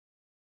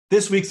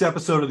This week's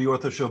episode of the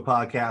Ortho Show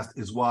podcast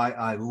is why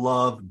I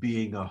love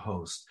being a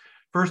host.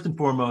 First and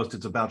foremost,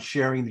 it's about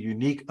sharing the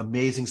unique,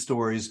 amazing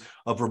stories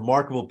of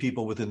remarkable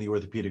people within the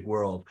orthopedic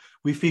world.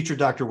 We feature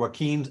Dr.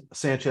 Joaquin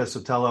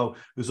Sanchez-Sotelo,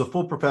 who's a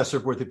full professor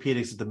of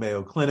orthopedics at the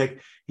Mayo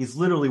Clinic. He's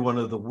literally one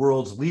of the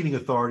world's leading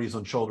authorities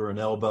on shoulder and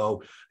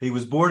elbow. He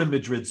was born in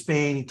Madrid,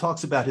 Spain. He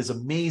talks about his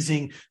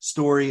amazing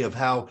story of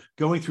how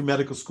going through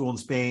medical school in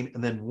Spain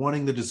and then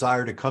wanting the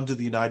desire to come to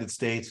the United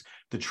States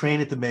to train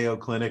at the Mayo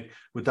Clinic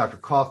with Dr.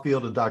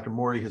 Caulfield and Dr.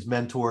 Morey, his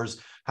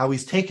mentors, how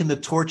he's taken the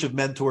torch of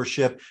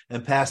mentorship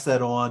and passed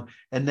that on.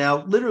 And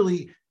now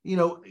literally,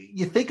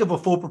 you think of a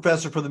full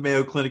professor from the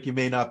Mayo Clinic, you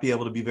may not be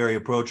able to be very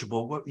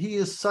approachable. Well, he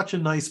is such a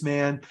nice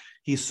man.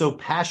 He's so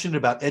passionate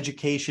about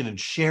education and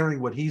sharing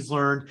what he's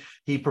learned.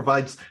 He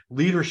provides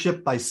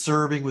leadership by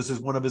serving, was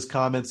one of his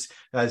comments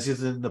as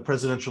he's in the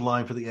presidential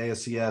line for the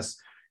ASCS.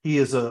 He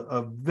is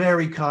a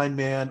very kind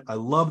man. I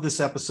love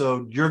this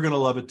episode. You're going to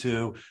love it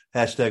too.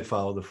 #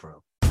 follow the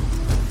fro.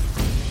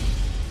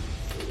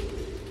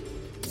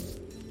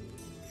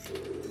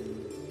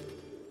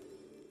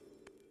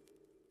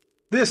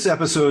 This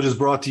episode is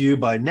brought to you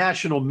by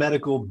National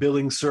Medical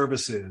Billing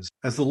Services.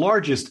 As the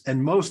largest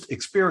and most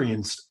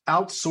experienced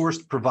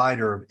outsourced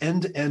provider of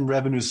end-to-end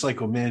revenue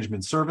cycle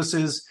management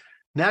services,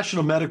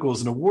 National Medical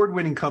is an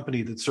award-winning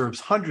company that serves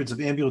hundreds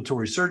of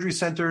ambulatory surgery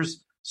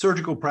centers,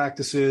 surgical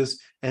practices,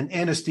 and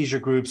anesthesia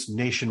groups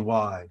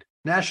nationwide.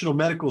 National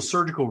Medical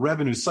surgical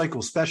revenue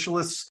cycle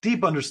specialists,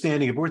 deep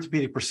understanding of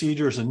orthopedic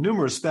procedures and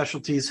numerous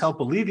specialties help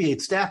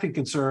alleviate staffing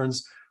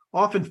concerns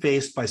often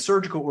faced by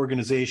surgical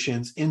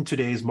organizations in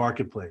today's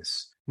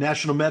marketplace.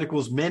 National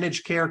Medical's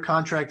managed care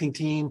contracting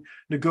team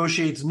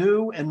negotiates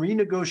new and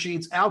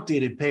renegotiates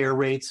outdated payer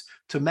rates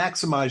to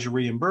maximize your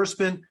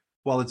reimbursement,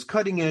 while its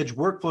cutting-edge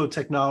workflow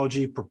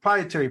technology,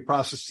 proprietary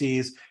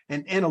processes,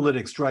 and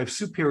analytics drive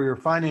superior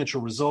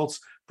financial results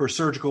for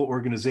surgical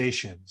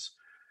organizations.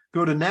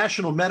 Go to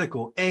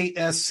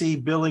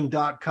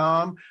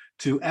nationalmedicalascbilling.com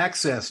to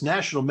access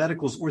National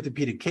Medical's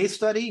orthopedic case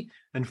study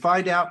and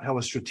find out how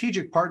a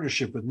strategic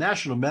partnership with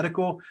National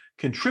Medical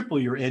can triple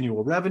your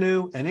annual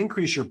revenue and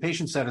increase your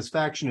patient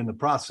satisfaction in the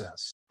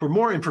process. For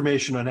more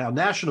information on how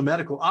National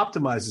Medical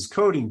optimizes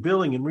coding,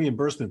 billing, and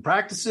reimbursement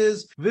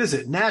practices,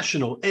 visit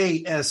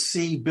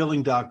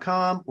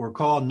nationalascbilling.com or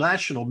call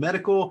National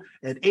Medical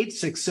at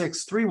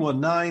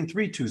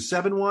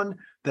 866-319-3271.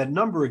 That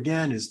number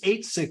again is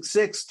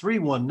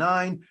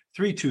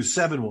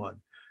 866-319-3271.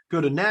 Go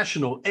to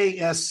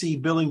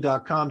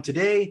nationalascbilling.com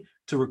today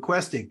to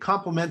request a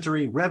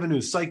complimentary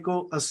revenue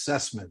cycle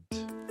assessment.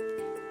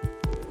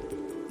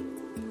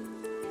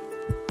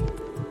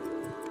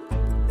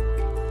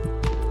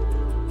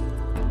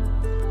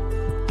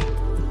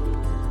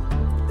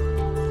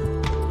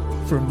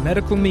 From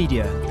Medical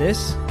Media,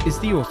 this is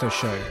The Ortho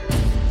Show.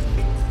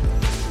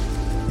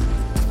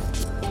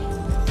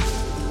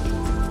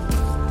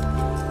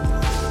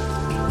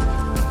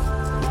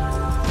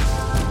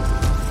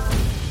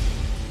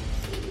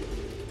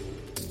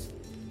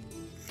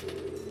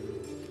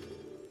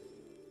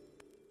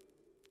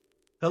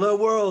 Hello,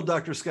 world.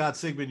 Dr. Scott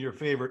Sigman, your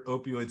favorite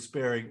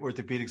opioid-sparing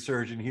orthopedic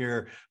surgeon,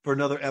 here for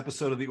another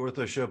episode of the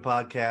Ortho Show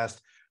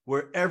podcast,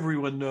 where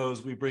everyone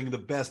knows we bring the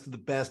best of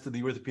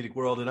the orthopedic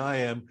world, and I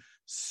am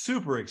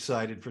super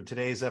excited for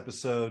today's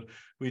episode.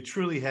 We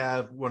truly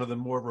have one of the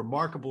more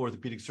remarkable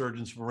orthopedic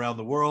surgeons from around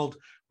the world.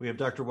 We have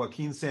Dr.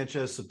 Joaquin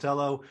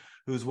Sanchez-Sotelo,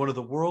 who's one of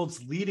the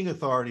world's leading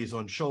authorities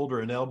on shoulder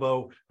and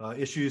elbow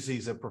issues.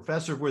 He's a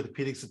professor of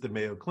orthopedics at the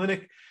Mayo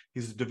Clinic.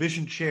 He's the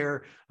division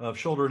chair of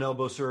shoulder and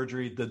elbow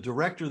surgery, the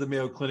director of the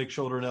Mayo Clinic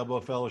Shoulder and Elbow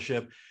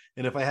Fellowship.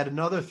 And if I had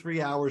another 3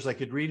 hours, I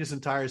could read his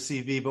entire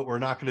CV, but we're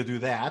not going to do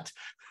that.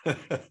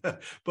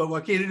 But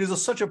Joaquin, it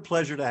is such a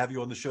pleasure to have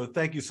you on the show.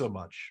 Thank you so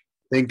much.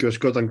 Thank you,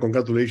 Scott, and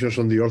congratulations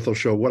on the Ortho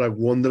Show. What a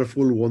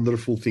wonderful,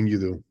 wonderful thing you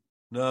do.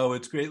 No,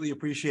 it's greatly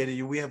appreciated.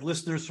 We have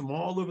listeners from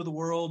all over the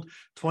world,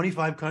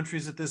 25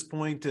 countries at this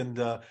point, and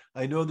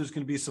I know there's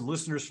going to be some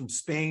listeners from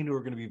Spain who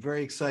are going to be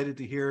very excited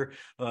to hear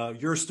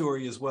your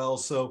story as well.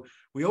 So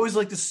we always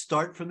like to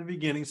start from the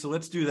beginning, so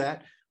let's do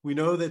that. We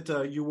know that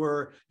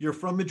you're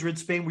from Madrid,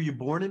 Spain. Were you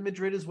born in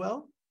Madrid as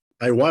well?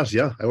 I was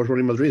born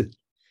in Madrid.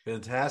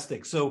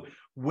 Fantastic. So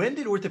when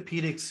did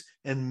orthopedics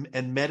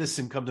and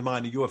medicine come to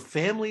mind? Are you a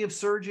family of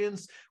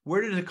surgeons?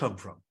 Where did it come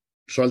from?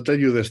 So I'll tell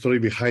you the story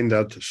behind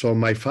that. So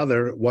my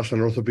father was an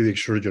orthopedic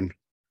surgeon.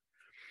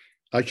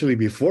 Actually,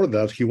 before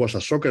that, he was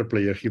a soccer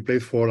player. He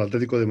played for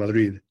Atletico de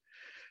Madrid.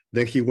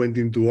 Then he went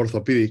into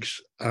orthopedics.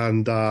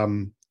 And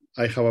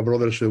I have a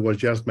brother, so it was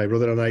just my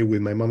brother and I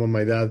with my mom and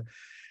my dad.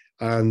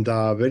 And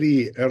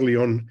very early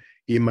on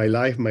in my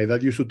life, my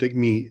dad used to take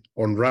me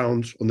on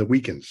rounds on the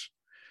weekends.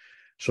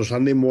 So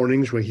Sunday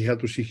mornings, when he had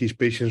to see his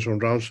patients on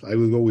rounds, I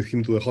would go with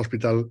him to the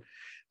hospital.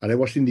 And I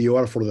was in the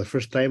OR for the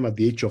first time at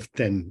the age of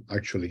 10,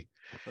 actually.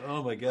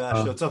 Oh, my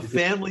gosh. So it's a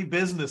family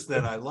business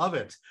then. I love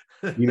it.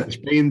 In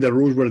Spain, the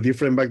rules were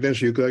different back then,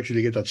 so you could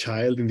actually get a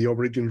child in the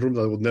operating room.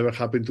 That would never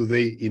happen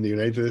today in the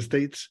United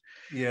States.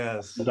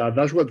 Yes.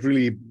 That's what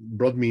really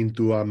brought me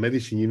into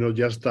medicine,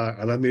 just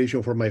an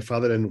admiration for my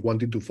father and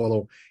wanting to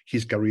follow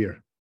his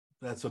career.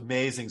 That's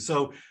amazing.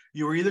 So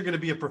you were either going to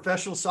be a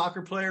professional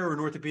soccer player or an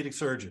orthopedic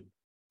surgeon.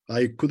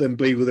 I couldn't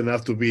play good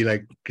enough to be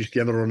like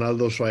Cristiano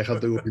Ronaldo, so I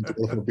had to go into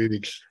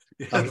orthopedics.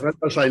 As much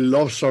as I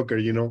love soccer,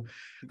 and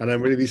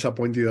I'm really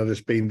disappointed at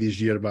Spain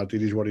this year, but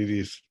it is what it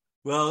is.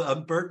 Well,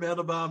 Bert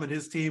Mandelbaum and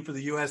his team for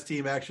the U.S.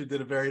 team actually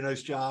did a very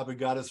nice job and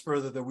got us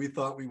further than we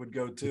thought we would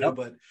go to. Yep.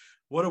 But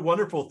what a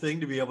wonderful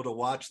thing to be able to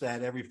watch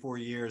that every 4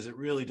 years. It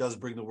really does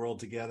bring the world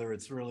together.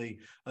 It's really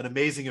an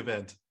amazing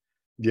event.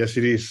 Yes,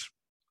 it is.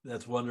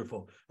 That's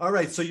wonderful. All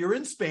right. So you're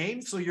in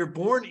Spain. So you're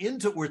born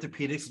into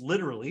orthopedics,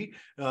 literally.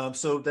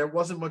 So there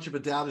wasn't much of a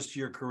doubt as to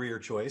your career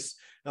choice.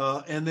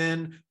 And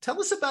then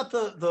tell us about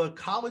the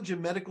college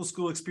and medical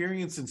school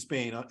experience in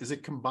Spain. Is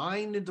it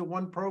combined into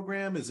one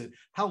program?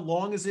 How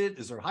long is it?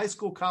 Is there high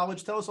school,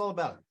 college? Tell us all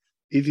about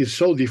it. It is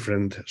so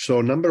different.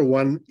 So number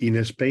one,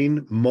 in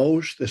Spain,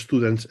 most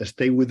students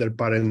stay with their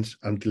parents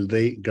until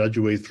they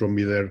graduate from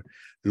either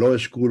law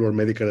school or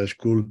medical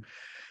school.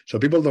 So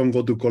people don't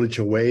go to college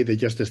away. They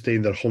just stay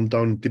in their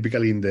hometown,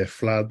 typically in the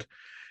flat.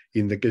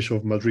 In the case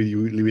of Madrid,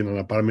 you live in an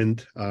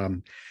apartment.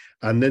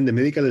 And then the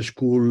medical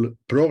school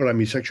program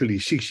is actually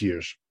 6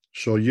 years.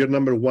 So year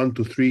number 1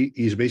 to 3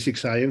 is basic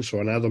science, so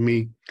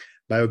anatomy,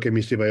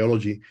 biochemistry,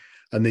 biology.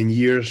 And then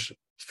years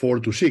 4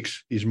 to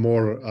 6 is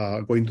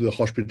more going to the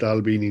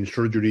hospital, being in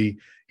surgery,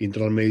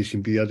 internal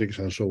medicine, pediatrics,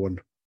 and so on.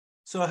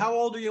 So how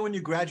old are you when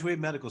you graduate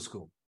medical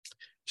school?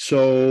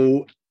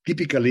 So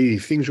typically,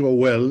 if things go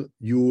well,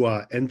 you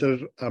enter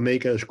a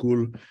medical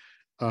school,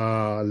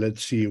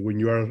 let's see, when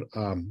you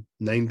are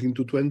 19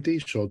 to 20,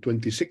 so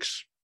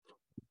 26.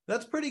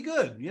 That's pretty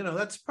good.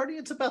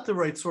 It's about the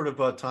right sort of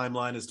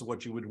timeline as to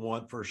what you would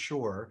want for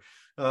sure.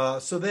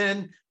 So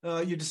then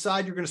you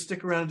decide you're going to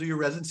stick around and do your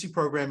residency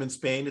program in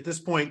Spain. At this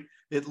point,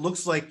 it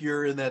looks like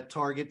you're in that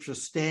target for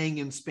staying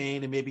in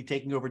Spain and maybe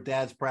taking over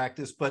dad's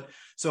practice. But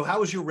so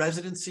how was your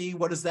residency?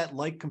 What is that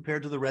like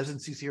compared to the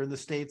residencies here in the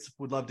States?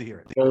 Would love to hear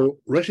it. So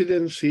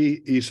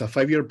residency is a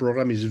 5-year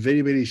program. It's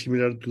very, very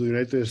similar to the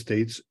United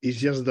States. It's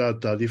just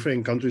that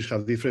different countries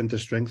have different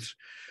strengths.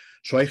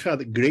 So I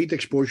had great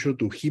exposure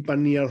to hip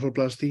and knee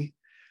arthroplasty.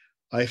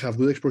 I have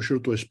good exposure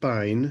to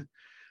spine.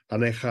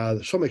 And I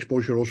had some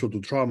exposure also to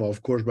trauma,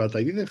 of course, but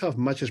I didn't have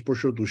much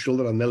exposure to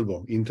shoulder and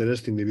elbow,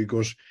 interestingly,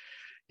 because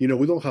we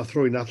don't have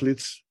throwing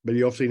athletes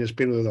very often in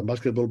Spain other than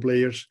basketball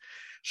players.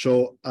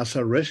 So as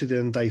a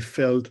resident, I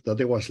felt that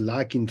I was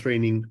lacking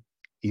training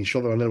in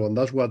shoulder and elbow. And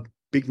that's what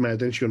piqued my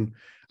attention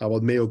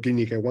about Mayo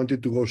Clinic. I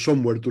wanted to go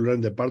somewhere to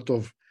learn the part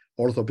of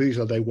orthopedics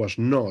that I was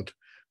not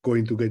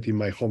going to get in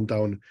my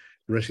hometown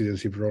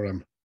residency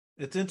program.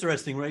 It's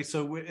interesting, right?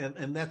 So,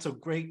 and that's a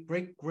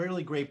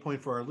really great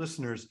point for our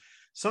listeners.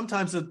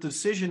 Sometimes the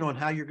decision on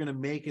how you're going to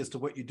make as to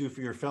what you do for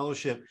your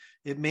fellowship,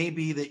 it may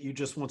be that you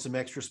just want some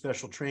extra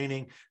special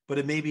training, but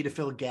it may be to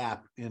fill a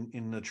gap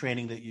in the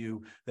training that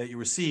you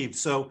received.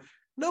 So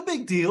no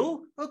big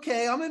deal.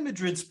 Okay, I'm in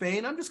Madrid,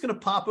 Spain. I'm just going to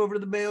pop over to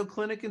the Mayo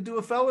Clinic and do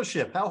a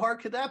fellowship. How hard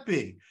could that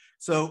be?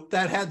 So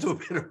that had to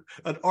have been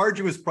an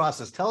arduous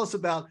process. Tell us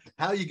about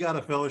how you got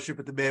a fellowship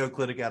at the Mayo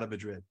Clinic out of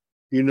Madrid.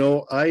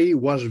 I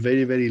was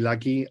very, very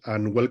lucky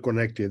and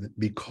well-connected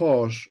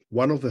because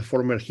one of the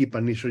former hip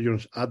and knee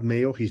surgeons at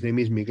Mayo, his name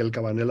is Miguel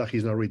Cabanela,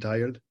 he's now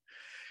retired.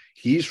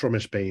 He is from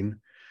Spain,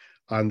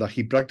 and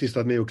he practiced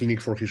at Mayo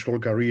Clinic for his whole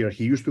career.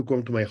 He used to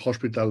come to my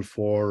hospital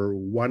for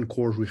one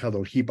course we had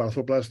on hip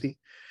arthroplasty.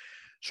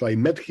 So I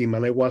met him,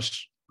 and I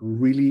was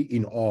really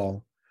in awe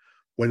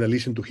when I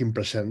listened to him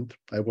present.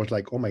 I was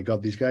like, oh my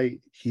God, this guy,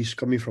 he's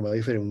coming from a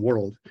different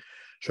world.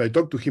 So I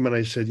talked to him and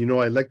I said,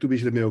 I'd like to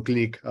visit the Mayo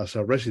Clinic as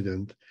a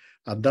resident.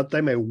 At that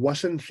time, I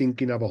wasn't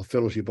thinking about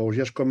fellowship. I was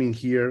just coming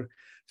here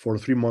for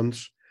 3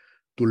 months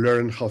to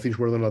learn how things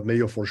were done at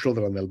Mayo for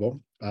shoulder and elbow.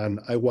 And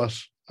I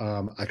was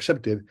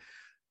accepted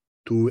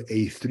to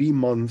a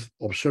 3-month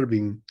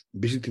observing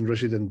visiting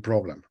resident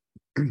program.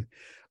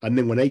 And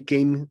then when I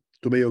came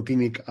to Mayo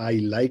Clinic, I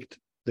liked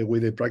the way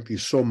they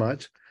practice so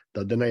much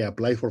that then I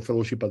applied for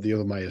fellowship at the end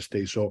of my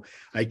stay. So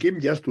I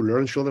came just to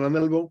learn shoulder and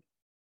elbow.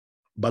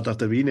 But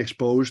after being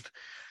exposed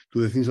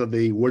to the things that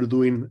they were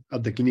doing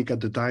at the clinic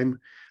at the time,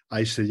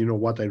 I said, you know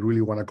what, I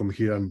really want to come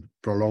here and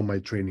prolong my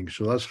training.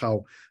 So that's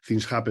how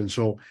things happened.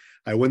 So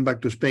I went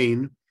back to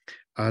Spain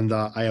and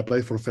I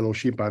applied for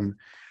fellowship. And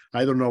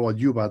I don't know about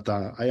you, but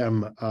I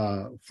am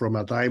from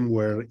a time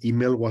where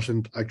email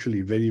wasn't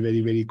actually very, very,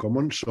 very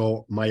common.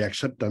 So my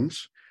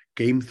acceptance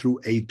came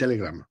through a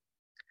telegram.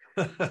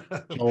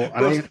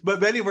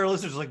 But many of our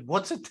listeners are like,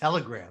 what's a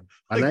telegram?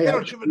 Like, I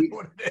don't even know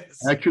what it is.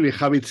 I actually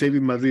have it saved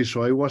in Madrid.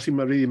 So I was in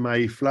Madrid in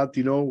my flat,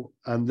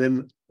 and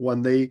then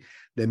one day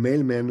the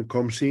mailman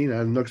comes in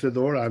and knocks the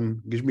door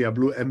and gives me a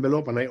blue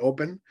envelope, and I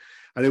open,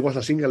 And it was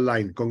a single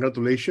line.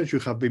 Congratulations, you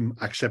have been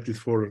accepted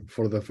for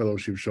the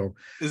fellowship. So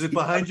is it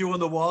behind you on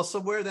the wall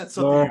somewhere? That's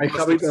something no, you I must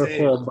have have it at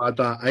saved. home, but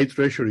I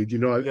treasure it.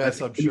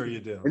 Yes, I I'm sure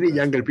you do. Many That's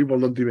younger people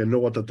don't even know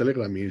what a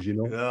telegram is.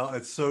 Yeah,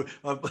 it's so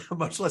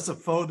much less a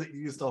phone that you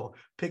used to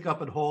pick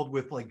up and hold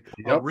with like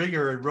a Yep.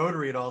 ringer and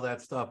rotary and all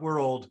that stuff. We're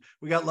old.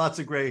 We got lots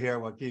of gray hair,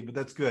 Joaquin, but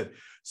that's good.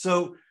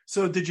 So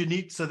did you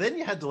need? So then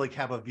you had to like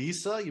have a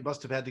visa. You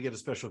must have had to get a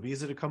special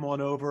visa to come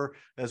on over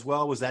as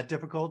well. Was that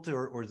difficult,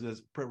 or is it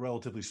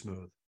relatively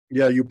smooth?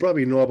 Yeah, you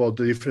probably know about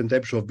the different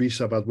types of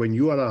visa, but when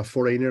you are a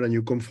foreigner and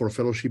you come for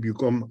fellowship, you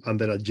come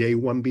under a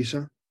J1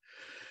 visa,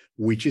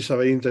 which is a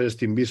very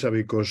interesting visa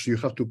because you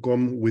have to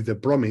come with the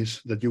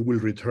promise that you will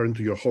return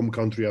to your home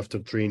country after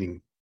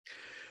training.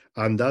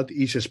 And that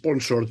is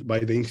sponsored by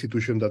the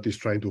institution that is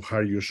trying to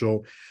hire you.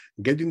 So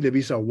getting the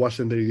visa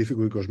wasn't very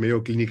difficult because Mayo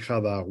Clinic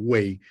had a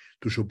way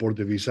to support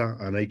the visa,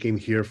 and I came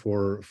here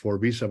for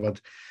visa. But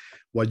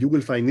what you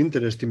will find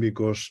interesting,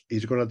 because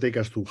it's going to take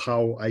us to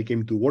how I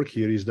came to work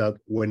here, is that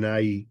when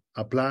I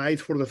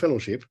applied for the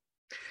fellowship,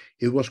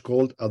 it was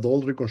called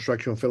Adult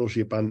Reconstruction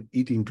Fellowship, and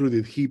it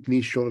included hip, knee,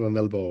 shoulder, and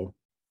elbow.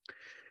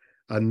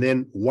 And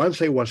then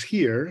once I was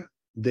here,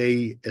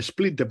 they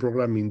split the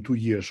program in 2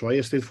 years. So I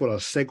stayed for a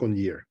second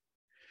year.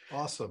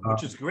 Awesome,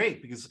 which is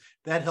great because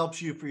that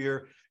helps you for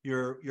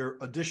your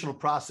additional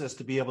process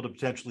to be able to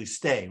potentially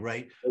stay,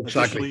 right?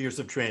 Exactly. Additional years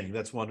of training.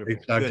 That's wonderful.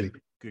 Exactly.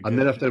 Good. And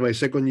then after my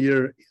second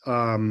year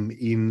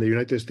in the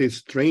United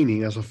States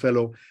training as a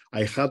fellow,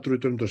 I had to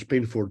return to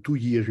Spain for 2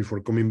 years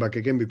before coming back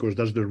again because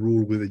that's the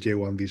rule with the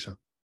J1 visa.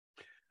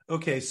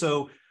 Okay,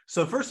 so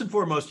first and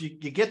foremost,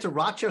 you get to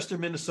Rochester,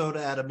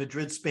 Minnesota out of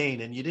Madrid,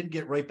 Spain, and you didn't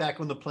get right back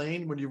on the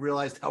plane when you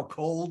realized how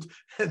cold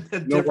and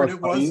different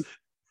it was.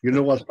 You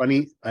know what's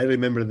funny? I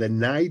remember the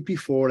night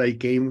before I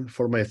came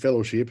for my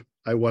fellowship,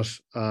 I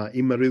was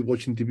in Madrid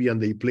watching TV and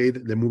they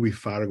played the movie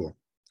Fargo.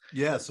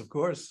 Yes, of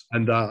course.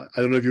 And I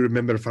don't know if you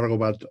remember Fargo,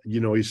 but,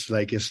 it's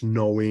like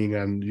snowing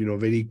and,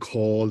 very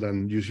cold,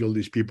 and you see all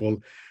these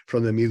people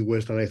from the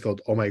Midwest. And I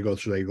thought, oh my God,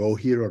 should I go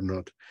here or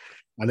not?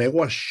 And I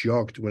was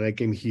shocked when I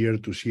came here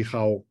to see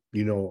how,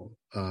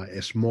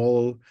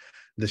 small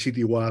the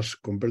city was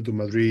compared to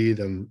Madrid,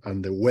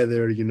 and the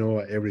weather,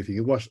 everything.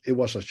 It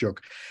was a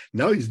shock.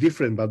 Now it's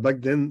different, but back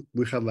then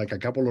we had like a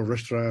couple of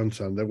restaurants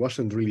and there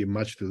wasn't really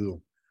much to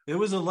do. It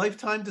was a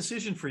lifetime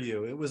decision for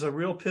you. It was a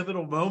real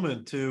pivotal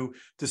moment to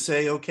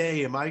say,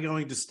 okay, am I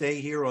going to stay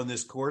here on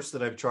this course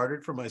that I've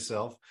chartered for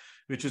myself,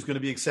 which is going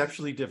to be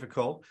exceptionally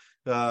difficult,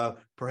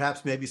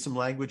 perhaps maybe some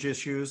language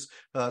issues,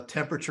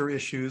 temperature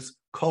issues,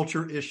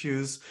 culture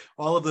issues,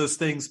 all of those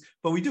things.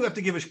 But we do have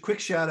to give a quick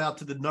shout out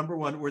to the number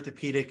one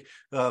orthopedic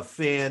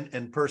fan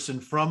and person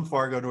from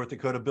Fargo, North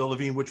Dakota, Bill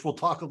Levine, which we'll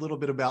talk a little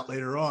bit about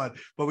later on.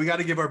 But we got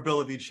to give our Bill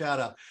Levine shout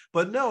out.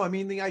 But no, I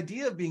mean, the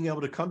idea of being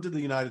able to come to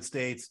the United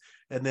States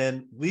and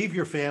then leave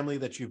your family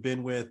that you've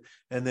been with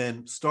and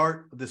then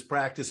start this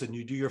practice and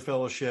you do your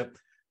fellowship,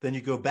 then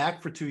you go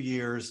back for 2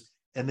 years,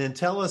 and then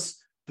tell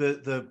us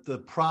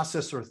the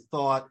process or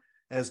thought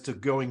as to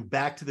going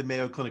back to the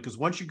Mayo Clinic, because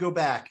once you go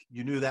back,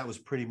 you knew that was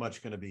pretty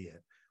much going to be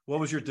it. What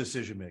was your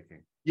decision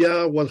making?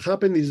 Yeah, what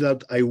happened is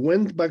that I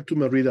went back to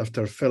Madrid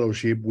after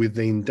fellowship with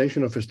the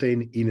intention of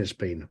staying in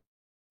Spain.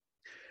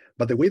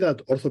 But the way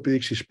that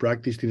orthopedics is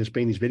practiced in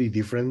Spain is very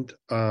different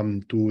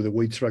to the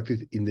way it's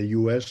practiced in the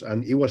US.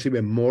 And it was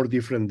even more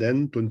different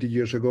then, 20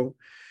 years ago.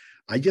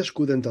 I just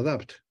couldn't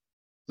adapt.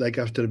 Like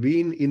after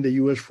being in the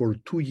US for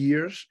 2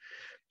 years,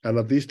 and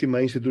at least in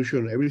my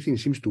institution, everything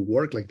seems to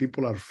work. Like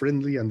people are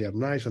friendly and they're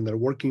nice and they're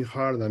working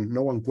hard and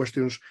no one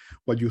questions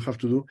what you have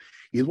to do.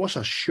 It was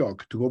a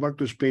shock to go back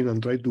to Spain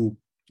and try to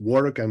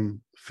work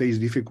and face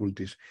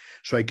difficulties.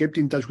 So I kept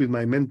in touch with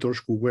my mentors,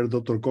 who were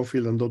Dr.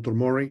 Caulfield and Dr.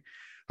 Murray.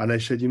 And I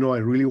said, I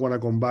really want to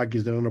come back.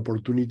 Is there an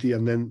opportunity?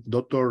 And then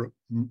Dr.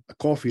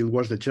 Caulfield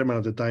was the chairman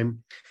at the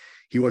time.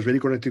 He was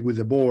very connected with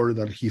the board,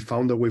 and he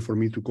found a way for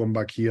me to come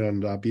back here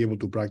and be able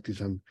to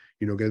practice and,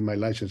 get my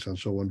license and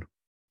so on.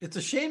 It's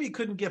a shame you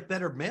couldn't get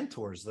better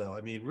mentors, though.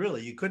 I mean,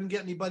 really, you couldn't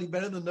get anybody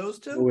better than those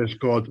two? Oh,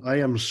 Scott, I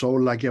am so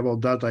lucky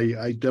about that.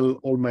 I tell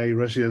all my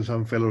residents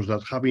and fellows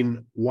that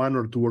having 1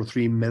 or 2 or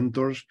 3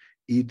 mentors,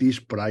 it is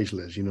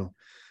priceless,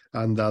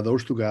 And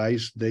those two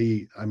guys,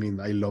 I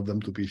love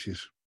them to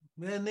pieces.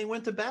 Man, they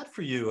went to bat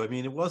for you. I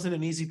mean, it wasn't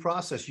an easy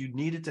process. You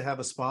needed to have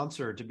a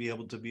sponsor to be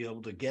able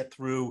to get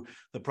through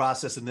the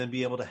process and then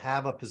be able to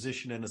have a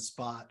position in a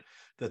spot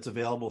that's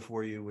available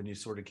for you when you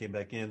sort of came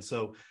back in.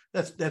 So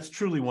that's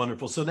truly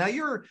wonderful. So now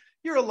you're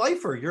a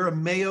lifer. You're a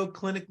Mayo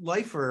Clinic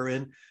lifer.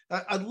 And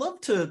I'd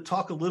love to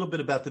talk a little bit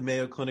about the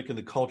Mayo Clinic and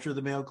the culture of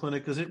the Mayo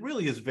Clinic, because it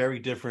really is very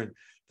different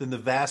than the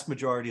vast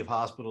majority of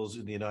hospitals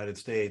in the United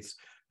States.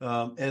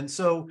 And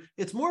so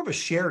it's more of a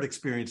shared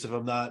experience, if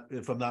I'm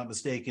not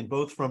mistaken,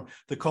 both from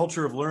the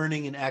culture of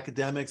learning and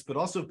academics, but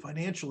also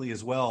financially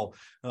as well,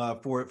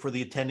 for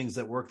the attendings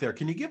that work there.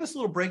 Can you give us a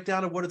little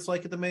breakdown of what it's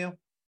like at the Mayo?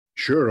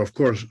 Sure, of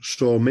course.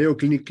 So Mayo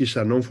Clinic is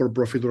a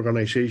non-for-profit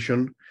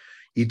organization.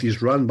 It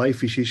is run by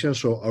physicians.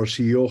 So our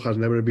CEO has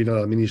never been an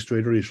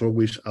administrator. He's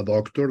always a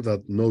doctor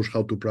that knows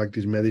how to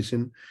practice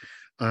medicine.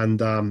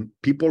 And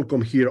people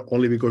come here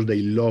only because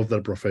they love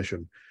their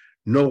profession.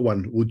 No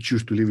one would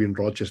choose to live in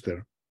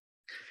Rochester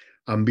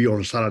and be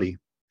on salary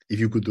if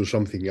you could do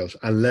something else,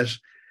 unless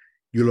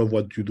you love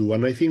what you do.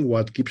 And I think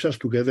what keeps us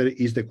together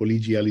is the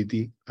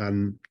collegiality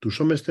and, to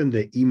some extent,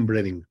 the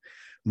inbreeding.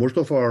 Most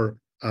of our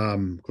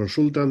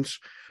consultants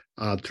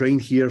train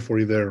here for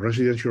either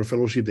residency or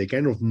fellowship. They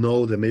kind of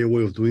know the Mayo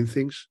way of doing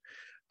things.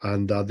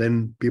 And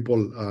then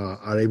people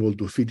are able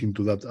to fit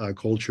into that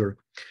culture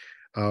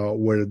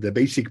where the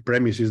basic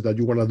premise is that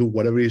you want to do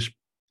whatever is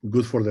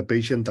good for the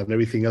patient and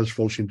everything else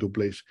falls into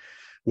place.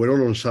 We're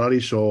all on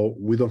salary, so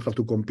we don't have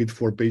to compete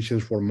for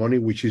patients for money,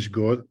 which is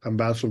good and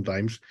bad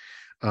sometimes.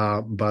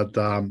 But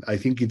I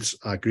think it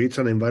creates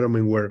an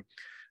environment where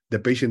the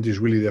patient is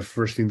really the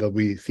first thing that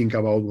we think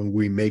about when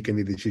we make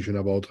any decision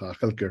about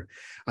healthcare.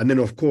 And then,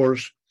 of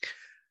course,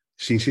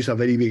 since it's a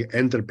very big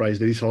enterprise,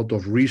 there is a lot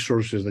of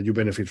resources that you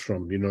benefit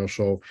from,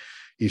 so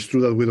it's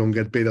true that we don't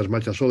get paid as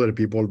much as other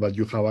people, but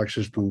you have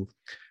access to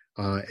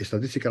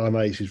statistical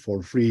analysis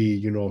for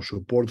free,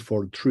 support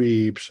for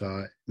trips,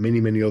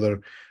 many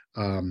other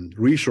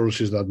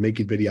resources that make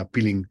it very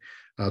appealing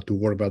to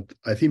work. But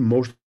I think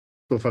most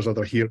of us that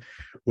are here,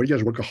 we're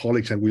just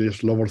workaholics and we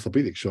just love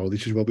orthopedics. So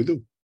this is what we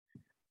do.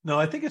 No,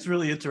 I think it's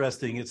really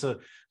interesting. It's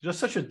just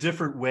such a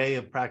different way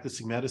of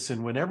practicing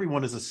medicine when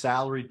everyone is a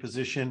salaried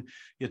position.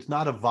 It's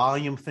not a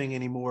volume thing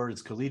anymore.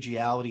 It's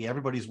collegiality.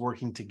 Everybody's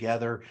working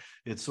together.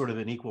 It's sort of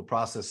an equal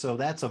process. So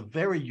that's a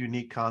very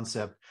unique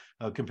concept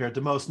compared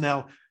to most.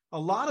 Now, a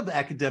lot of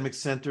academic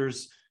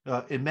centers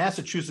in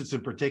Massachusetts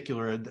in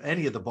particular, and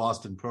any of the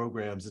Boston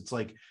programs, it's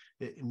like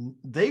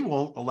they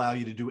won't allow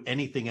you to do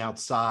anything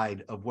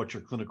outside of what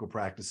your clinical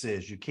practice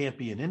is. You can't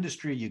be an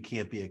industry. You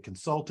can't be a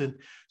consultant.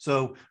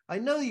 So I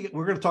know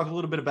we're going to talk a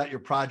little bit about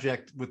your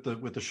project with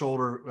the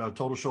shoulder,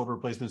 total shoulder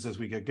replacements as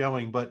we get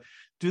going, but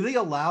do they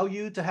allow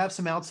you to have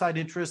some outside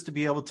interest to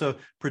be able to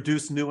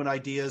produce new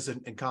ideas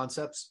and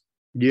concepts?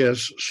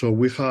 Yes. So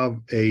we have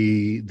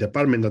a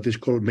department that is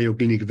called Mayo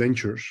Clinic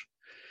Ventures.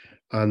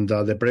 And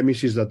the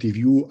premise is that if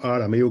you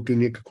are a Mayo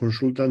Clinic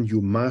consultant,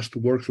 you must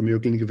work through Mayo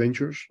Clinic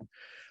Ventures.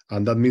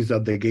 And that means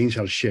that the gains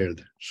are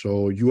shared.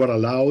 So you are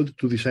allowed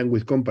to design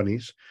with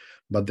companies,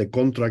 but the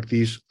contract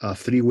is a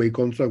three-way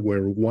contract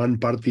where one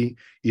party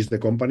is the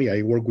company.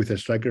 I work with a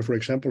Stryker, for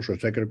example. So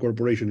Stryker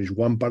Corporation is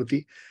one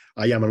party.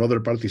 I am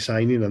another party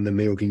signing, and the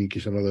Mayo Clinic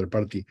is another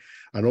party.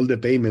 And all the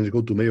payments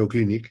go to Mayo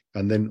Clinic.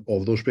 And then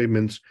of those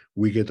payments,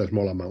 we get a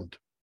small amount.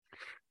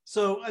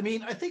 So, I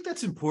mean, I think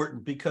that's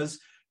important because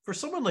for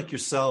someone like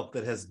yourself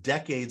that has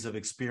decades of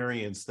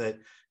experience, that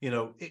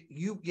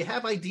you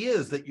have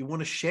ideas that you want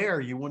to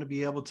share, you want to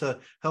be able to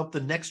help the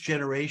next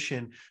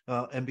generation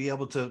and be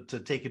able to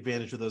take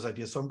advantage of those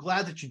ideas. So I'm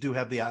glad that you do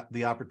have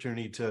the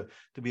opportunity to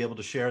be able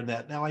to share in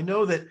that. Now I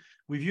know that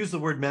we've used the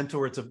word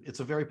mentor. It's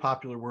a very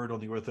popular word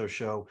on the Ortho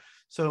Show.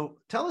 So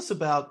tell us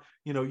about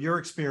your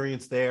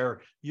experience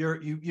there.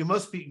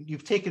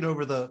 You've taken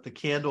over the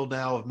candle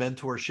now of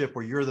mentorship,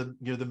 where you're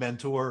the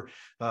mentor,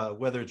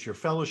 whether it's your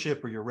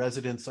fellowship or your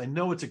residence. I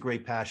know it's a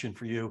great passion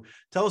for you.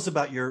 Tell us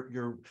about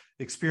your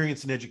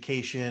experience in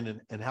education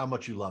and how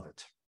much you love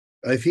it.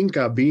 I think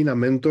being a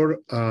mentor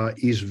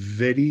is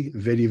very,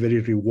 very, very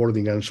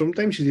rewarding. And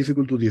sometimes it's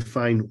difficult to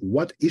define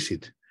what is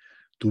it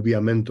to be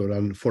a mentor.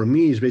 And for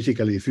me, it's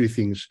basically three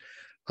things.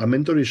 A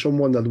mentor is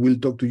someone that will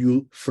talk to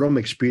you from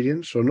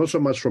experience. So not so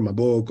much from a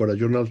book or a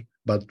journal,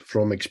 but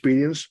from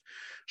experience.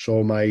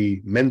 So my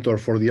mentor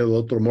for the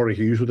elbow, Dr. Murray,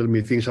 he used to tell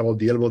me things about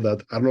the elbow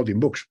that are not in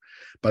books,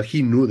 but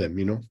he knew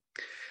them,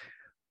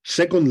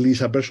 Secondly,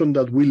 is a person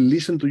that will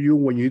listen to you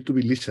when you need to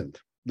be listened.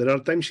 There are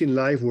times in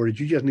life where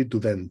you just need to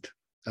vent,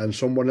 and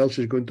someone else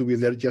is going to be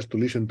there just to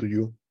listen to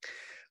you.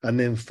 And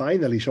then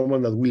finally,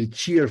 someone that will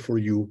cheer for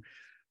you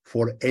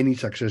for any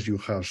success you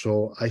have.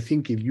 So I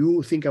think if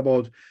you think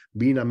about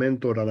being a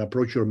mentor and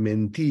approach your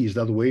mentees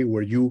that way,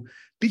 where you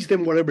teach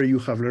them whatever you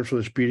have learned from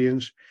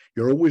experience,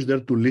 you're always there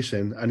to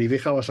listen. And if they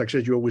have a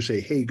success, you always say,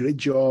 hey, great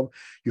job.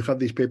 You have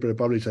this paper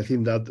published. I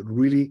think that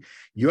really,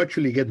 you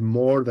actually get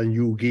more than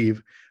you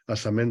give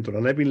as a mentor.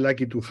 And I've been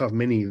lucky to have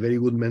many very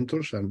good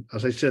mentors. And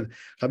as I said,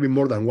 having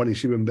more than one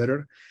is even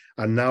better.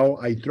 And now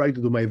I try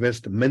to do my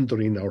best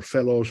mentoring our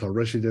fellows, our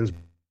residents,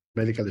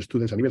 medical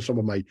students, and even some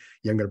of my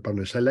younger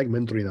partners. I like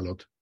mentoring a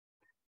lot.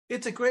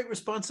 It's a great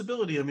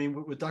responsibility. I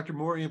mean, with Dr.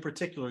 Mori in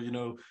particular,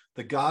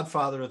 the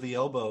godfather of the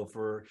elbow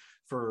for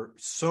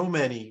so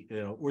many,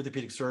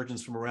 orthopedic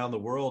surgeons from around the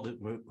world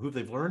who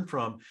they've learned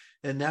from.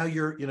 And now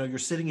you're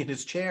sitting in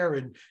his chair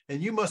and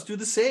you must do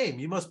the same.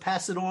 You must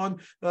pass it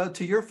on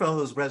to your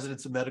fellows,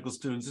 residents and medical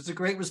students. It's a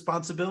great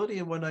responsibility,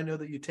 and one I know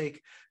that you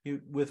take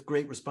with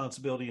great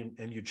responsibility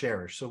and you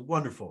cherish. So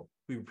wonderful.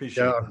 We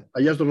appreciate that.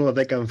 I just don't know that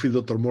I can fill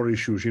Dr. Mori's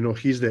shoes.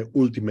 He's the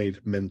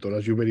ultimate mentor,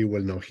 as you very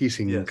well know. He's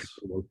incredible.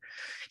 Yes.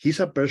 He's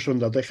a person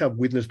that I have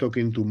witnessed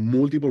talking to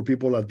multiple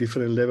people at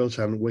different levels.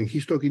 And when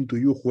he's talking to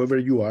you, whoever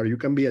you are, you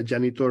can be a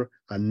janitor,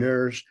 a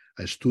nurse,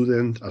 a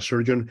student, a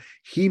surgeon.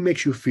 He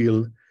makes you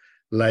feel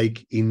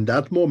like in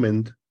that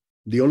moment,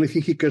 the only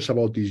thing he cares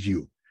about is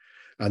you.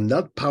 And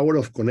that power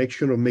of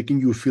connection, of making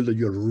you feel that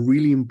you're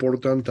really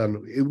important,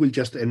 and it will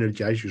just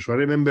energize you. So I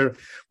remember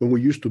when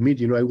we used to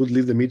meet, I would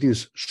leave the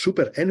meetings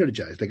super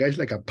energized. The guy's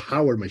like a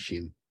power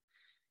machine.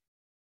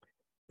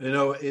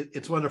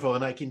 It's wonderful.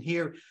 And I can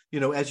hear,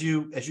 as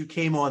you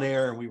came on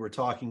air and we were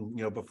talking,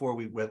 before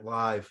we went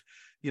live,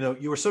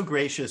 you were so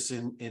gracious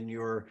in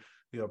your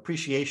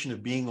appreciation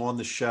of being on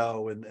the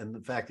show and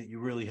the fact that you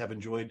really have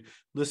enjoyed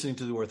listening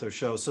to the Ortho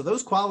Show. So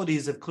those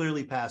qualities have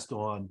clearly passed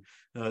on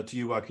to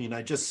you, Joaquin.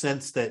 I just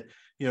sense that,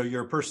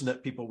 you're a person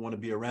that people want to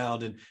be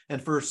around.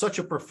 And for such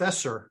a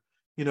professor,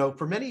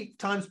 for many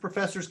times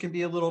professors can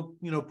be a little,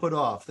 put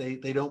off.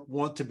 They don't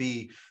want to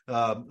be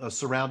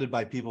surrounded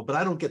by people, but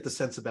I don't get the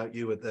sense about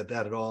you that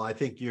at all. I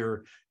think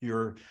you're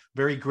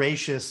very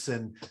gracious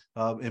and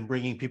in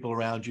bringing people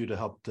around you to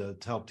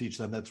help teach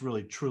them. That's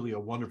really, truly a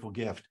wonderful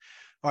gift.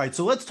 All right,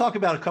 so let's talk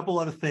about a couple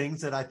other things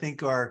that I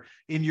think are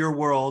in your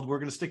world. We're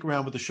going to stick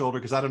around with the shoulder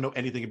because I don't know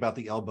anything about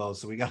the elbow,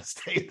 so we got to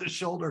stay at the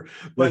shoulder.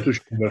 But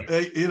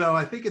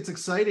I think it's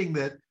exciting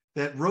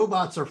that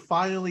robots are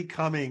finally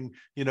coming,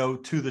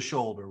 to the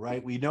shoulder,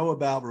 right? We know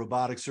about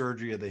robotic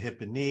surgery of the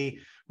hip and knee.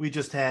 We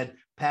just had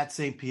Pat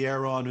St.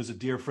 Pierre on, who's a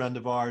dear friend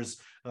of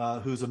ours,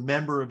 who's a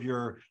member of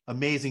your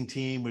amazing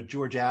team with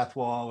George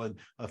Athwal and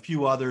a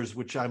few others,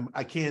 which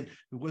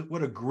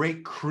what a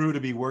great crew to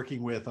be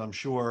working with, I'm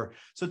sure.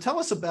 So tell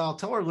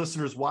our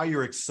listeners why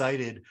you're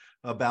excited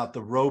about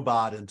the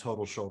robot and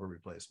total shoulder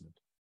replacement.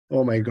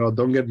 Oh my God,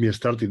 don't get me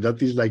started.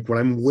 That is like what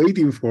I'm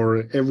waiting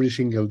for every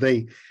single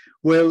day.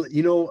 Well,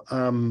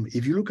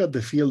 if you look at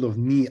the field of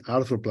knee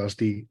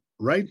arthroplasty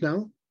right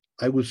now,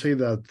 I would say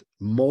that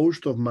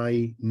most of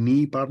my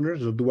knee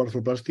partners that do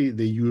arthroplasty,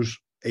 they use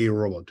a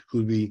robot.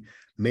 Could be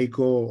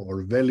Mako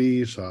or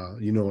Velis,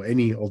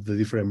 any of the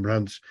different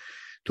brands,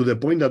 to the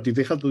point that if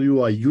they have to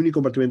do a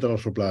unicompartmental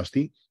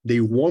arthroplasty,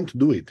 they won't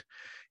do it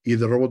if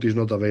the robot is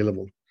not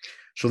available.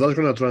 So that's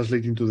going to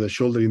translate into the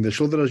shoulder. In the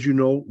shoulder, as you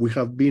know, we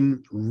have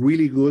been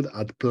really good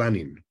at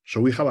planning.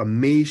 So we have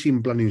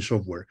amazing planning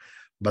software,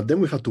 but then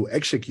we have to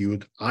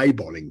execute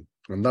eyeballing,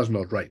 and that's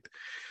not right.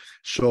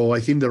 So I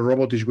think the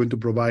robot is going to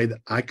provide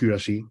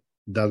accuracy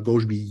that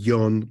goes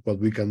beyond what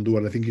we can do.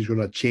 And I think it's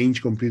going to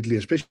change completely,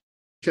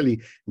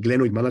 especially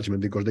glenoid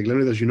management, because the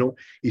glenoid, as you know,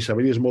 is a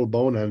very small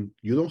bone and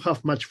you don't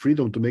have much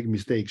freedom to make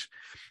mistakes.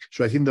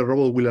 So I think the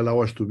robot will allow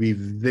us to be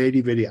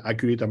very, very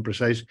accurate and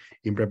precise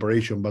in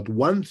preparation. But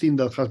one thing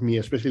that has me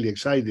especially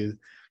excited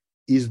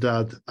is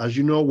that, as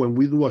you know, when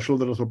we do a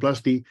shoulder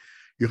arthroplasty,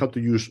 you have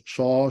to use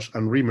saws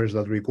and reamers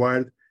that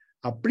require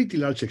a pretty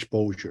large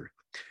exposure.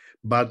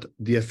 But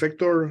the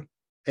effector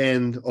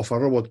end of a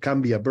robot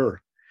can be a burr.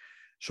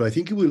 So I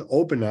think it will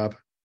open up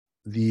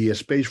the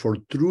space for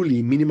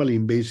truly minimally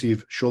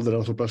invasive shoulder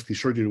arthroplasty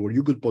surgery, where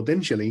you could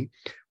potentially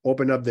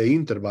open up the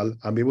interval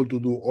and be able to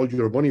do all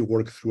your bony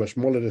work through a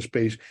smaller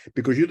space,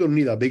 because you don't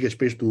need a big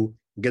space to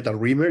get a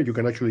reamer. You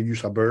can actually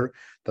use a burr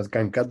that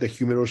can cut the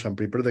humerus and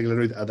prepare the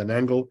glenoid at an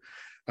angle.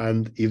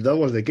 And if that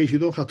was the case, you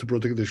don't have to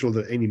protect the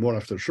shoulder anymore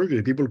after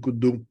surgery. People could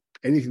do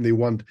anything they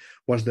want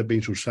once the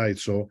pain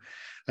subsides. So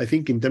I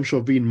think in terms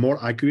of being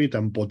more accurate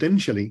and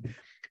potentially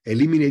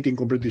eliminating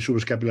completely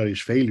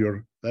subscapularis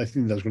failure, I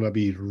think that's going to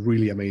be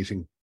really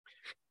amazing.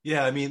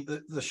 Yeah, I mean,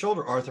 the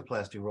shoulder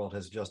arthroplasty world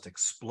has just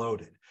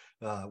exploded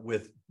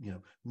with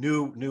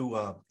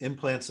new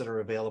implants that are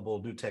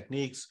available, new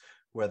techniques,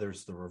 whether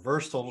it's the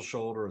reverse total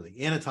shoulder or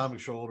the anatomic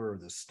shoulder or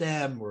the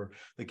stem or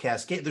the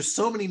cascade. There's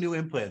so many new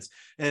implants.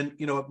 And,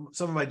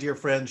 some of my dear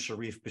friends,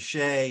 Sharif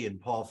Bichet and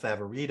Paul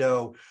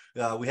Favorito,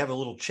 we have a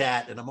little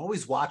chat, and I'm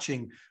always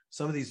watching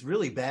some of these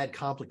really bad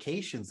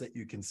complications that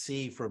you can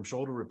see from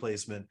shoulder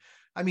replacement.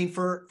 I mean,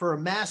 for a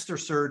master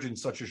surgeon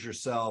such as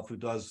yourself, who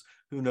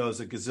knows,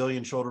 a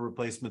gazillion shoulder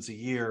replacements a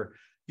year,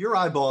 your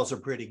eyeballs are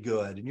pretty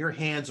good and your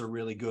hands are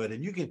really good.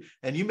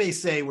 And you may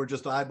say we're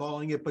just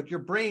eyeballing it, but your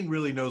brain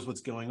really knows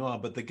what's going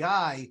on. But the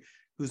guy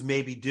who's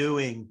maybe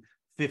doing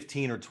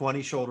 15 or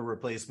 20 shoulder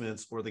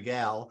replacements, or the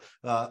gal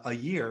a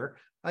year,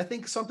 I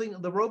think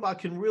the robot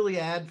can really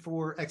add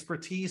for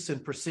expertise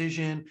and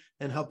precision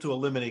and help to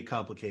eliminate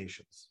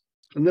complications.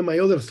 And then my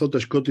other thought,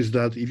 Scott, is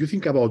that if you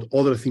think about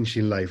other things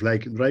in life,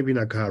 like driving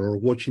a car or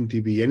watching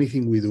TV,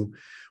 anything we do,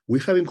 we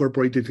have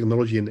incorporated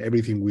technology in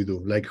everything we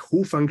do. Like,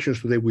 who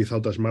functions today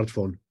without a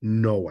smartphone?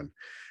 No one.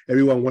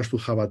 Everyone wants to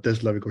have a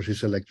Tesla because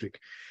it's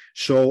electric.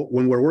 So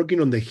when we're working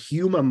on the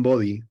human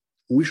body,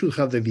 we should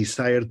have the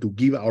desire to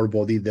give our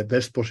body the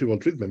best possible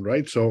treatment,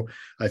 right? So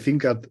I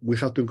think that we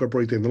have to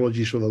incorporate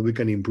technology so that we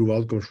can improve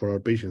outcomes for our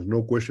patients.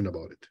 No question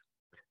about it.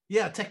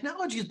 Yeah,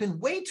 technology has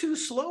been way too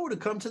slow to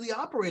come to the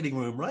operating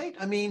room, right?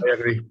 I mean, I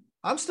agree.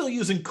 I'm still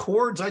using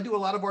cords. I do a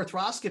lot of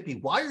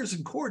arthroscopy, wires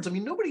and cords. I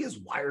mean, nobody has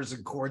wires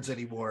and cords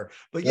anymore.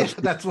 But yeah,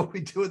 that's what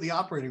we do in the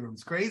operating room.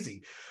 It's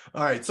crazy.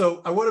 All right.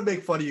 So I want to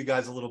make fun of you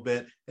guys a little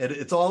bit, and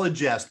it's all in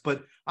jest.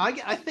 But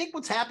I think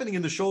what's happening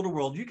in the shoulder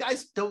world, you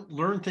guys don't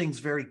learn things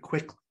very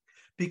quickly.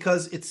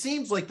 because it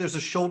seems like there's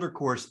a shoulder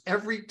course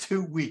every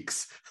 2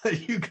 weeks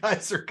that you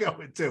guys are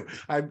going to.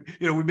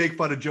 We make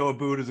fun of Joe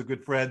Abood as a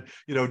good friend.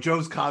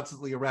 Joe's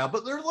constantly around,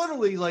 but they're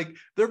literally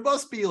there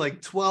must be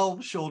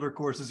 12 shoulder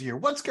courses a year.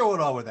 What's going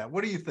on with that?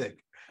 What do you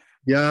think?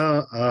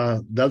 Yeah,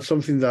 that's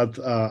something that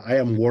I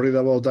am worried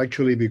about,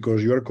 actually,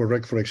 because you are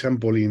correct. For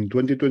example, in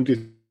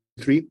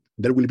 2023,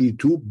 there will be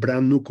 2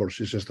 brand new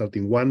courses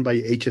starting, one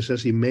by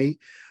HSS in May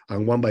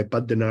and one by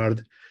Pat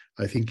Denard.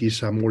 I think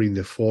is more in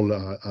the fall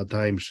at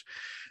times.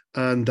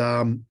 And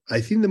I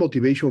think the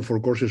motivation for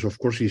courses, of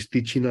course, is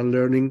teaching and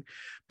learning,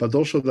 but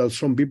also that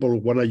some people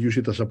want to use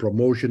it as a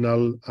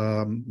promotional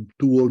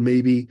tool,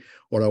 maybe,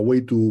 or a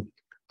way to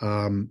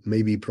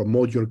maybe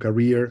promote your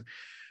career.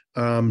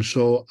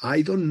 So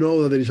I don't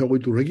know that there is a way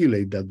to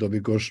regulate that, though,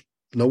 because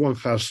no one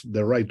has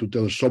the right to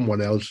tell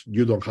someone else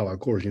you don't have a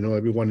course.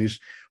 Everyone is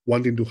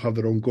wanting to have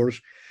their own course.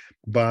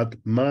 But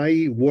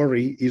my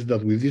worry is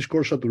that with this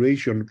course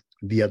saturation,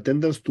 the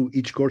attendance to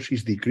each course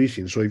is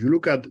decreasing. So if you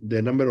look at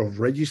the number of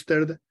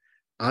registered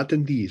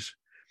attendees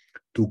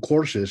to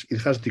courses, it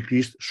has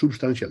decreased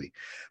substantially.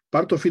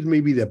 Part of it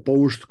may be the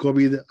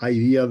post-COVID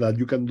idea that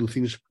you can do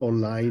things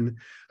online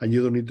and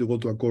you don't need to go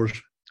to a course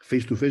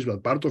face-to-face,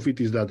 but part of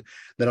it is that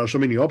there are so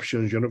many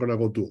options, you're not going to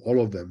go to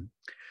all of them.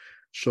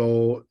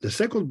 So the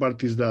second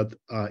part is that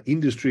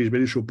industry is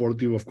very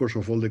supportive, of course,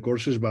 of all the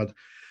courses, but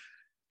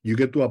you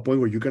get to a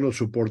point where you cannot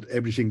support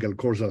every single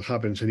course that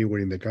happens anywhere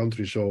in the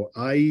country. So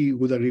I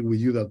would agree with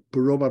you that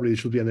probably it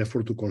should be an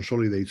effort to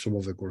consolidate some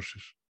of the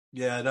courses.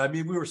 Yeah, and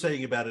we were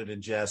saying about it in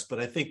jest, but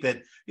I think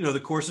that, the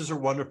courses are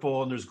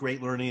wonderful and there's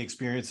great learning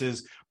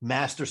experiences,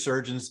 master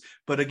surgeons.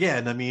 But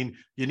again,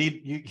 you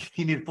need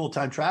a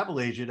full-time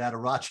travel agent out of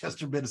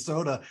Rochester,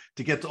 Minnesota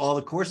to get to all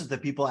the courses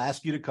that people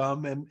ask you to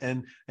come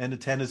and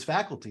attend as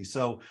faculty.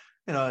 So,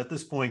 at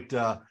this point,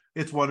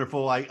 it's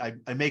wonderful. I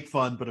make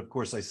fun, but of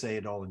course I say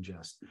it all in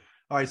jest.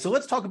 All right, so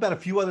let's talk about a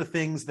few other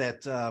things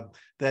that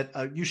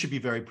you should be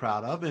very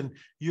proud of. And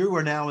you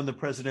are now in the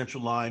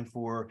presidential line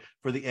for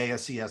the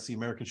ASCS, the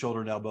American Shoulder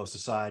and Elbow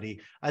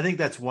Society. I think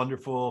that's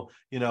wonderful.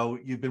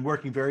 You've been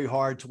working very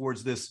hard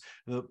towards this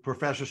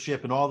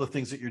professorship and all the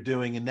things that you're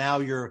doing, and now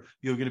you're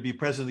going to be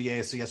president of the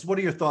ASCS. What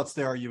are your thoughts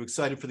there? Are you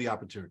excited for the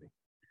opportunity?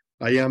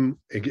 I am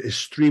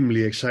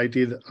extremely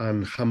excited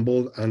and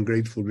humbled and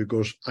grateful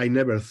because I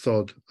never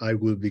thought I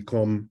would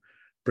become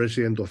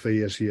president of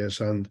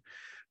ASCS. And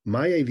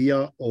my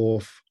idea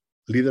of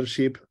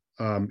leadership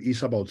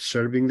is about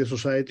serving the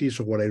society.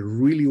 So what I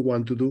really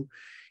want to do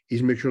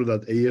is make sure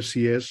that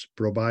ASCS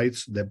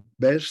provides the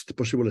best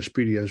possible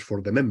experience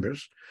for the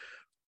members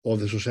of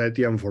the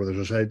society and for the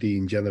society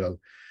in general.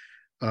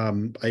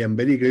 I am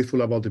very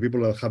grateful about the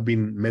people that have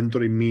been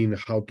mentoring me in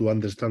how to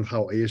understand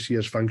how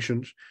ASCS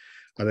functions.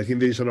 And I think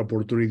there is an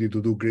opportunity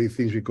to do great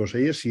things because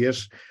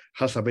ASCS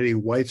has a very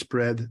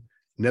widespread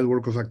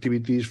network of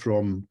activities,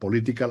 from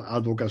political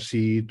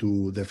advocacy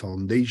to the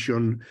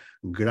foundation,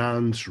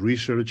 grants,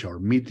 research, our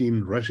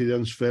meeting,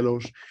 residents,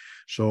 fellows.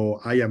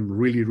 So I am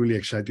really, really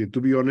excited.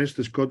 To be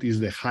honest, Scott, is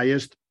the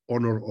highest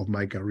honor of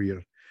my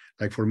career.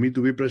 For me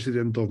to be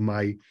president of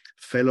my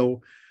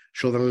fellow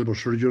shoulder and elbow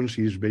surgeons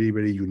is very,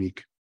 very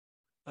unique.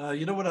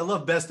 What I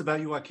love best about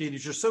you, Joaquin,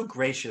 is you're so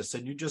gracious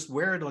and you just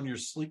wear it on your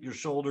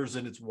shoulders,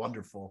 and it's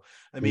wonderful.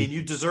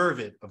 You deserve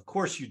it. Of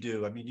course you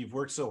do. You've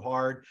worked so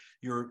hard.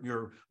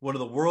 You're one of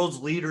the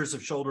world's leaders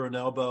of shoulder and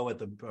elbow at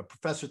the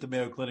professor at the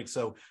Mayo Clinic.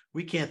 So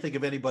we can't think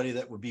of anybody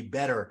that would be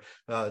better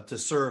to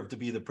serve to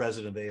be the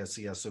president of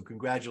ASCS. So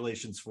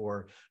congratulations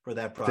for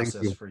that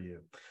process for you.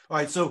 All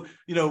right. So,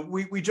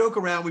 we joke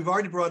around. We've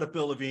already brought up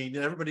Bill Levine,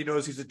 and everybody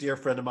knows he's a dear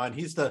friend of mine.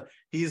 He's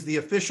the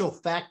official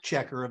fact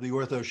checker of the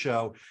Ortho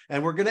Show.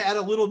 And we're going to add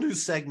a little new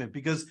segment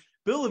because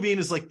Bill Levine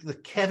is like the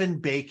Kevin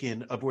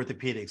Bacon of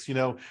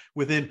orthopedics.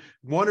 Within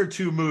one or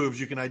two moves,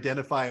 you can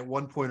identify at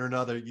one point or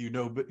another,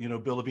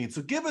 Bill Levine.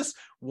 So give us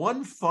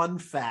one fun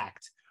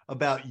fact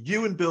about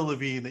you and Bill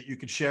Levine that you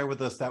could share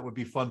with us that would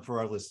be fun for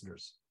our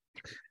listeners.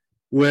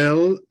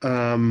 Well,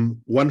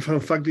 one fun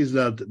fact is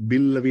that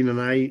Bill Levine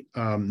and I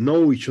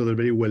know each other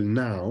very well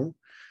now,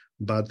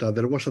 but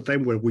there was a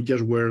time where we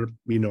just were,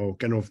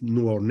 kind of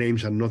knew our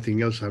names and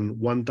nothing else. And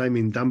one time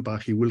in Tampa,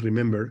 he will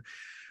remember,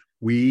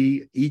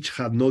 we each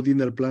had no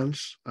dinner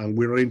plans and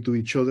we ran into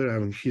each other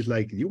and he's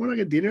like, "Do you want to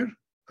get dinner?"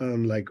 And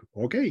I'm like,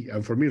 "Okay."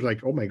 And for me, it's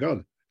like, "Oh my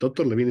God,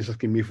 Dr. Levine is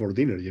asking me for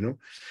dinner,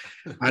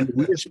 And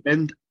we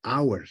spent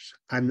hours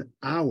and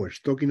hours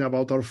talking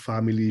about our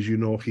families,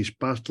 his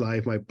past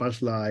life, my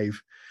past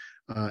life,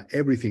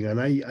 everything.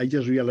 And I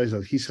just realized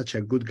that he's such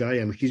a good guy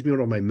and he's been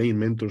one of my main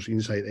mentors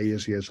inside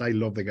ASCS. I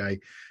love the guy.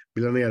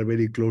 Bill and I are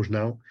very close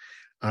now.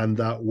 And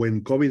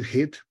when COVID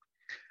hit,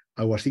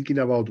 I was thinking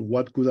about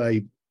what could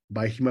I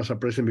buy him as a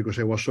present because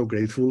I was so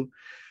grateful.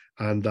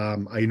 And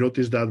I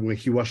noticed that when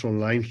he was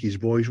online, his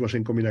voice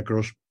wasn't coming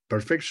across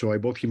perfect. So I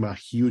bought him a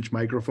huge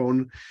microphone,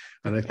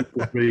 and I think he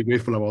was very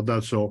grateful about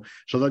that. So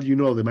that you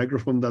know, the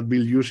microphone that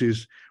Bill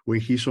uses when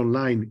he's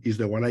online is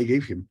the one I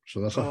gave him. So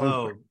that's a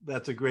fun fact.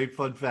 That's a great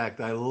fun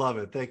fact. I love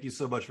it. Thank you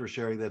so much for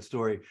sharing that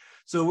story.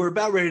 So we're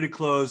about ready to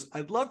close.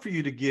 I'd love for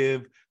you to give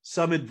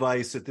some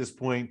advice at this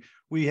point.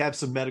 We have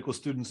some medical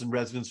students and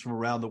residents from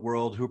around the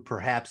world who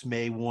perhaps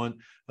may want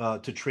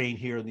to train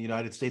here in the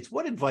United States.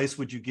 What advice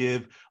would you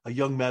give a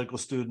young medical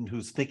student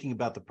who's thinking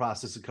about the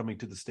process of coming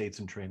to the States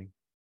and training?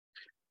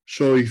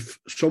 So if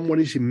someone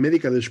is in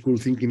medical school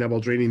thinking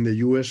about training in the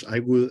US, I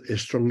would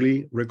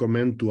strongly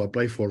recommend to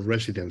apply for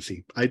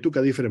residency. I took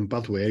a different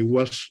pathway. I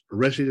was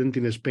resident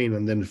in Spain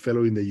and then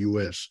fellow in the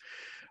US.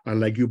 And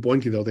like you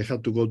pointed out, I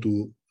had to go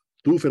to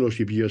 2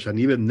 fellowship years, and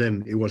even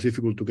then it was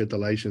difficult to get a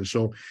license.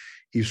 So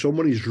if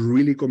someone is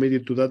really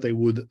committed to that, I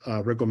would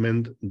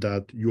recommend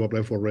that you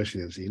apply for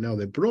residency. Now,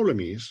 the problem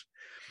is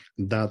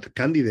that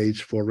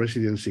candidates for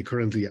residency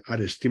currently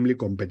are extremely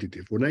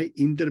competitive. When I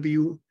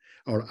interview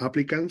our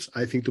applicants,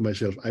 I think to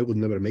myself, I would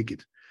never make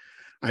it.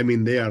 I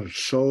mean, they are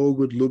so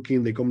good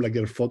looking. They come like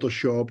they're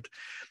photoshopped.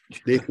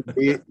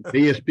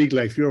 They speak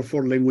like 3 or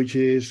 4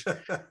 languages.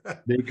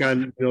 They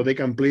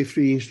can play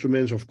 3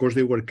 instruments. Of course,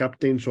 they were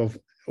captains of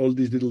all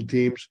these little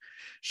teams.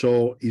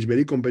 So it's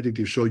very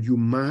competitive. So you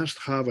must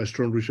have a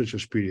strong research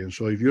experience.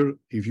 So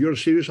if you're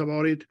serious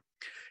about it,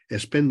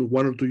 spend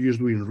 1 or 2 years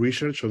doing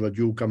research so that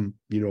you can,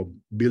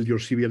 build your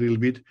CV a little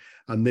bit,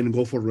 and then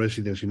go for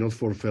residency, not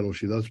for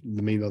fellowship. That's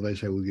the main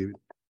advice I would give.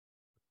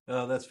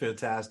 Oh, that's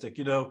fantastic.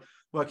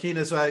 Joaquin,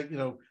 as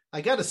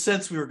I got a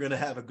sense we were going to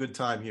have a good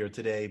time here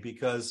today,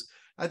 because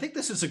I think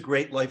this is a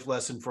great life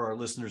lesson for our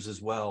listeners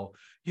as well.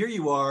 Here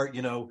you are,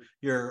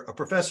 you're a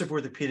professor of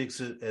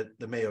orthopedics at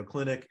the Mayo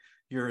Clinic.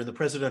 You're in the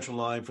presidential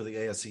line for the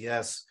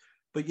ASCS,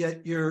 but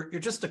yet you're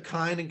just a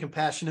kind and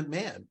compassionate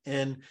man.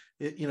 And,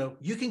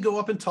 you can go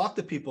up and talk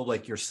to people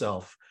like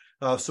yourself.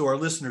 So our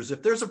listeners,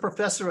 if there's a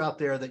professor out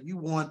there that you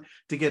want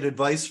to get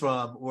advice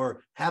from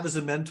or have as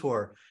a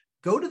mentor,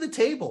 go to the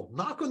table,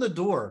 knock on the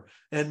door,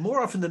 and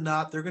more often than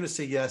not, they're going to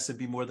say yes and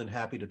be more than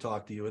happy to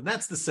talk to you. And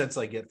that's the sense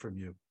I get from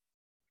you.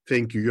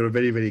 Thank you. You're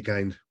very, very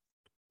kind.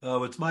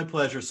 Oh, it's my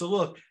pleasure. So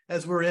look,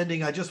 as we're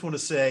ending, I just want to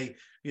say,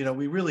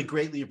 we really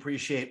greatly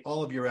appreciate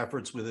all of your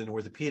efforts within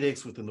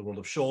orthopedics, within the world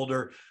of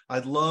shoulder. I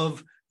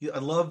loved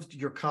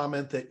your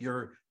comment that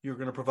you're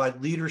going to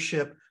provide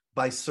leadership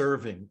by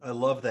serving. I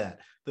love that.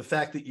 The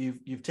fact that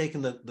you've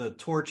taken the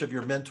torch of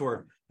your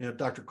mentor,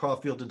 Dr.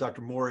 Caulfield and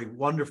Dr. Morey,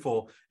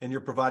 wonderful, and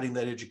you're providing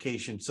that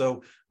education.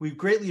 So we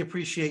greatly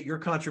appreciate your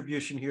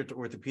contribution here to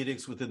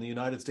orthopedics within the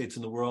United States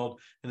and the world,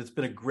 and it's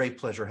been a great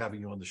pleasure having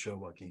you on the show,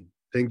 Joaquin.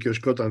 Thank you,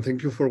 Scott, and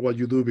thank you for what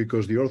you do,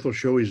 because the Ortho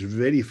Show is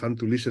very fun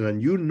to listen,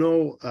 and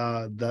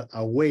that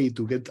a way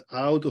to get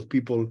out of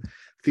people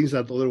things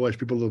that otherwise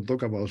people don't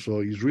talk about.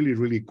 So it's really,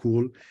 really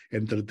cool,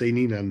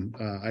 entertaining, and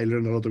I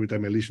learned a lot every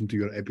time I listen to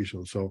your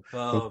episode. So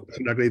it's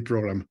a great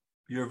program.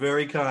 You're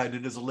very kind.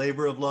 It is a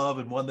labor of love,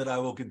 and one that I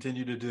will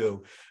continue to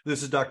do.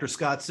 This is Dr.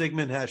 Scott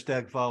Sigman,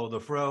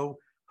 #FollowTheFro,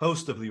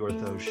 host of the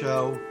Ortho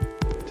Show.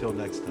 Until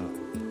next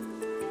time.